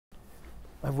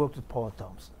I've worked with Paul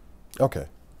Thompson. Okay.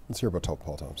 Let's hear about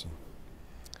Paul Thompson.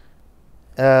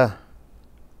 This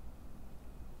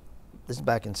is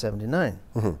back in '79.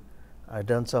 Mm-hmm. I'd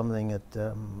done something at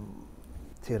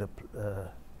Theatre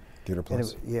Plus?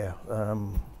 anyway, yeah.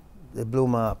 They blew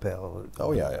my up.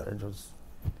 Oh, yeah. It was,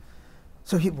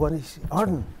 so he said,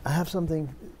 Ardon, I have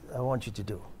something I want you to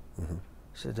do. Mm-hmm. I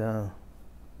said, yeah,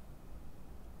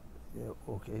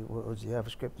 okay, well, do you have a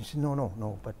script? He said,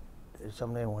 no, but there's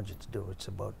something I want you to do. It's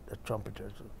about a trumpeter.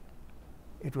 So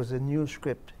it was a new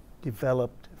script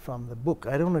developed from the book.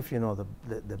 I don't know if you know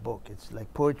the book. It's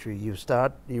like poetry. You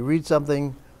read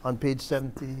something on page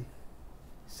 76,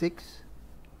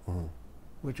 mm-hmm.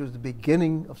 which was the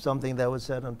beginning of something that was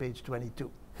said on page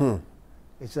 22.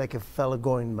 It's like a fella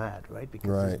going mad, right?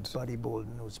 Because it's Buddy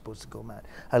Bolden who was supposed to go mad.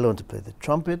 I learned to play the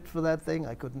trumpet for that thing.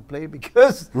 I couldn't play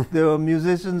because there were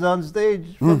musicians on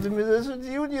stage from the Musicians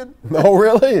Union. Oh,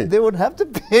 really? They would have to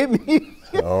pay me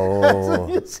as a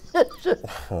musician.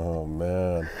 Oh,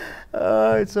 man.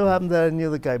 It so happened that I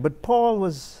knew the guy. But Paul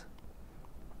was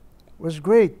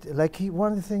great. Like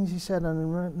one of the things he said,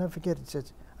 and I'll never forget, he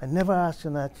said, I never asked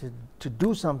an actor to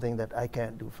do something that I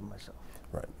can't do for myself.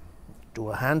 Right. Do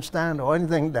a handstand or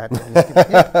anything that.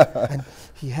 And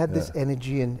he had this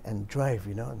energy and drive,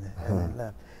 you know, and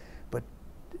that. But,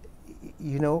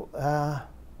 you know,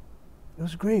 it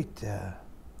was great.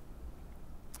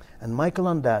 And Michael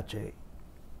Ondaatje.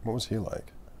 What was he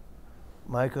like?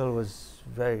 Michael was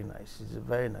very nice. He's a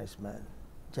very nice man,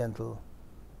 gentle,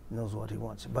 knows what he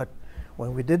wants. But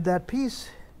when we did that piece,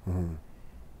 mm-hmm.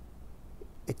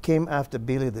 it came after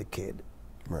Billy the Kid.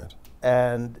 Right.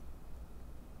 And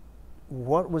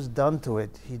what was done to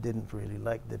it, he didn't really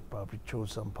like. They probably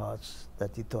chose some parts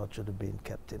that he thought should have been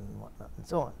kept in and whatnot and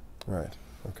so on. Right,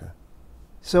 okay.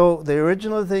 So the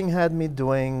original thing had me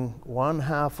doing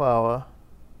 1/2 hour,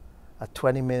 a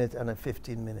 20-minute and a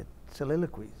 15-minute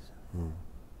soliloquies.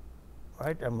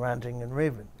 Right, I'm ranting and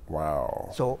raving. Wow.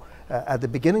 So at the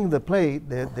beginning of the play,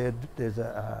 there's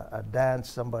a dance,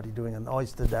 somebody doing an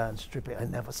oyster dance, stripping. I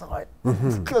never saw it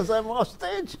because I'm off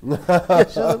stage. She's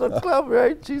in the club,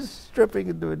 right? She's stripping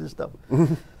and doing this stuff.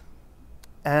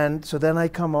 And so then I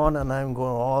come on and I'm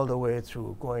going all the way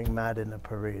through, going mad in a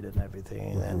parade and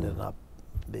everything, and ended up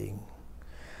being.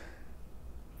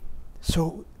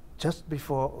 So just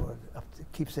before, I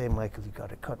keep saying, Michael, we got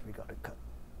to cut.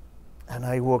 And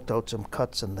I worked out some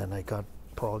cuts, and then I got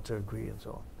Paul to agree and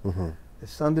so on. The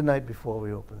Sunday night before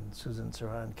we opened, Susan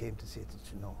Sarandon came to see it, and she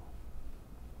said, no,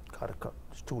 got to cut.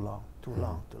 It's too long.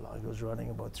 It was running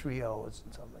about 3 hours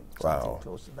and something. Wow.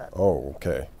 Close to that. Oh,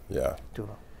 okay, yeah. Too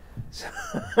long. So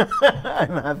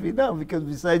I'm happy now, because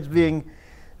besides being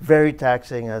very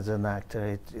taxing as an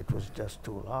actor, it was just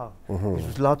too long. It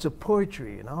was lots of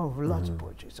poetry, you know, lots of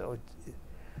poetry. So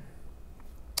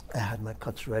I had my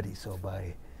cuts ready, so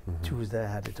by Tuesday I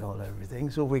had it all, everything.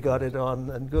 So we got it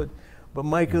on and good. But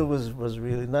Michael was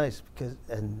really nice,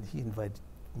 and he invited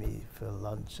me for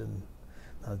lunch and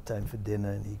another time for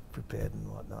dinner, and he prepared and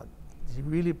whatnot. He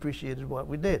really appreciated what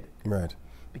we did. Right.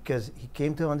 Because he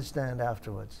came to understand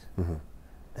afterwards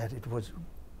that it was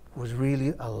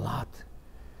really a lot,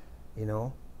 you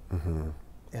know.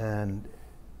 And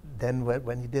then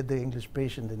when he did The English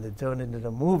Patient and it turned into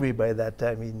the movie, by that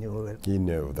time he knew it. He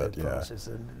knew that, the yeah. process,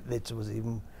 and it was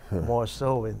even more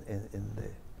so in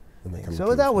the thing. So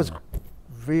to that was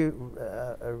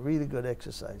a really good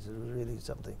exercise. It was really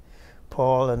something.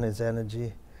 Paul and his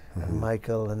energy, and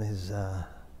Michael and his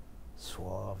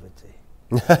suavity.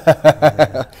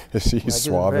 Is he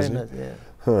suave? Nice,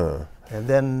 yeah. And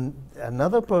then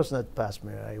another person that passed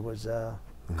me was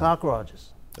Clark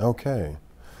Rogers. Okay.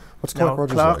 What's Clark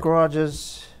Rogers Clark like?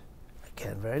 Rogers,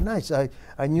 again, very nice. I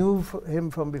knew him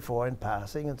from before in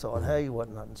passing and so on. Hey,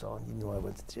 whatnot and so on. He knew I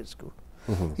went to theatre school.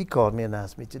 He called me and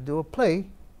asked me to do a play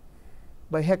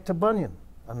by Hector Bunyan,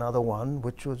 another one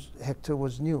which was, Hector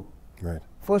was new. Right.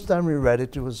 First time we read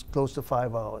it, it was close to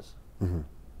 5 hours.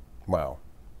 Wow.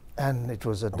 And it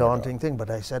was a daunting thing,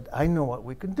 but I said, I know what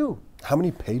we can do. How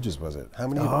many pages was it? How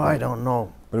many? Oh, I don't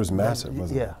know. But it was massive,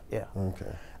 wasn't it? Yeah.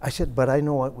 Okay. I said, but I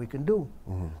know what we can do.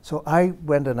 So I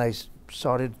went and I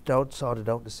sorted out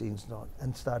the scenes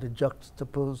and started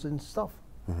juxtaposing stuff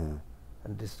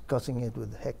and discussing it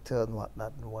with Hector and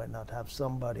whatnot, and why not have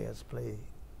somebody else play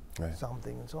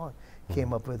something and so on.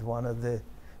 Came up with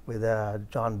with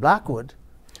John Blackwood.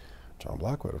 John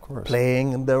Blackwood, of course.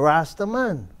 Playing the Rasta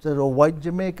man, so the white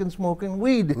Jamaican smoking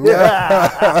weed.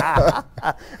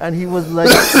 And he was like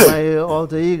my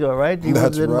alter ego, right? He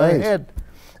was in my head.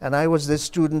 And I was this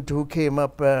student who came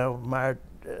up married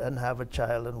and have a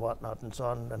child and whatnot and so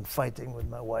on, and fighting with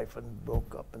my wife and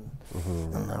broke up. And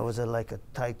I was like a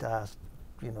tight-ass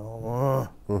you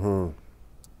know,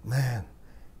 man,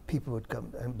 people would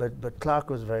come. But Clark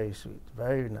was very sweet,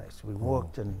 very nice. We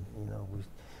walked, and you know,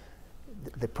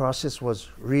 the process was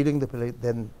reading the play,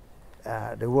 then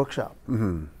the workshop.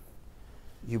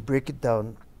 You break it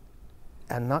down,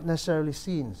 and not necessarily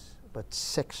scenes, but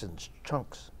sections,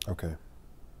 chunks. Okay.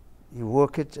 You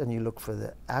work it, and you look for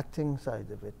the acting side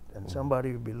of it, and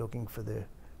somebody would be looking for the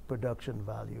production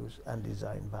values and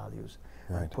design values,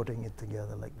 and putting it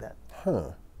together like that.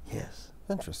 Huh. Yes.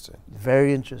 Interesting.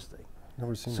 Very interesting.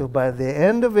 Never seen So that. by the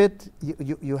end of it,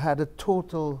 you had a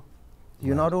total.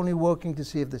 You're not only working to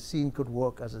see if the scene could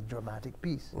work as a dramatic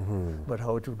piece, but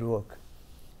how it would work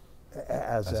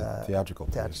as a theatrical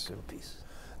piece.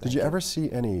 Did you ever see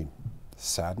any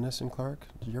sadness in Clark?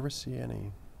 Did you ever see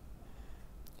any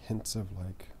hints of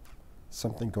like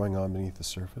something going on beneath the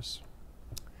surface?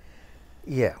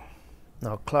 Yeah.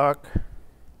 Now Clark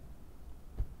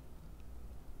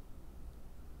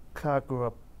grew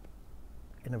up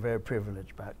in a very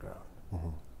privileged background.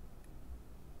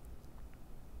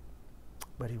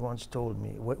 But he once told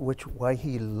me why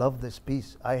he loved this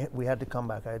piece. We had to come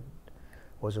back. I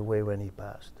was away when he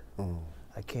passed.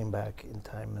 I came back in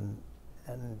time,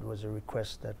 and it was a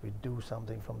request that we do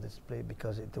something from this play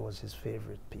because it was his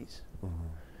favorite piece.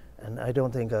 And I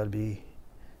don't think I'll be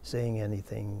saying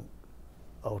anything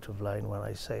out of line when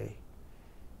I say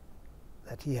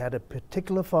that he had a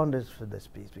particular fondness for this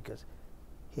piece because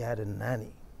he had a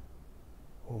nanny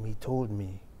whom he told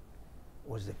me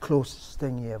was the closest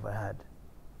thing he ever had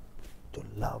to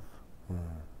love,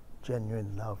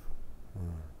 genuine love.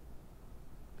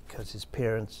 Because his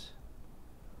parents,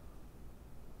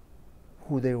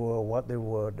 who they were, what they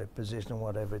were, their position,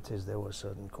 whatever it is, there were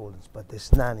certain coldness. But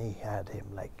this nanny had him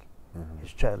like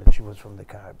his child, and she was from the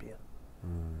Caribbean.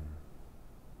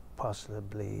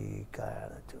 Possibly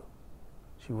Guyana too.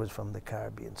 She was from the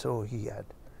Caribbean, so he had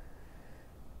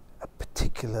a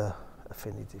particular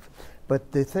affinity.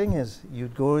 But the thing is,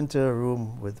 you'd go into a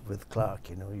room with Clark,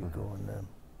 you know, you'd go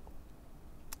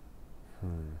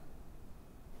and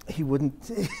he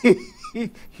wouldn't,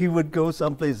 he would go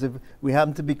someplace. If we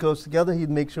happened to be close together, he'd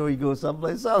make sure he goes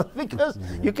someplace else because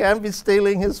you can't be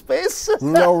stealing his space.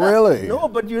 No, really? No,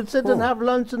 but you'd sit and have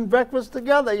lunch and breakfast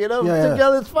together, you know,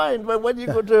 together it's fine. But when you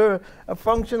go to a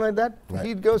function like that,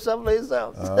 he'd go someplace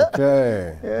else.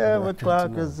 Okay. Yeah, but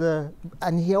Clark was,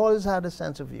 and he always had a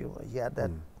sense of humor. He had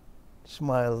that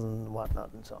smile and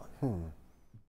whatnot and so on.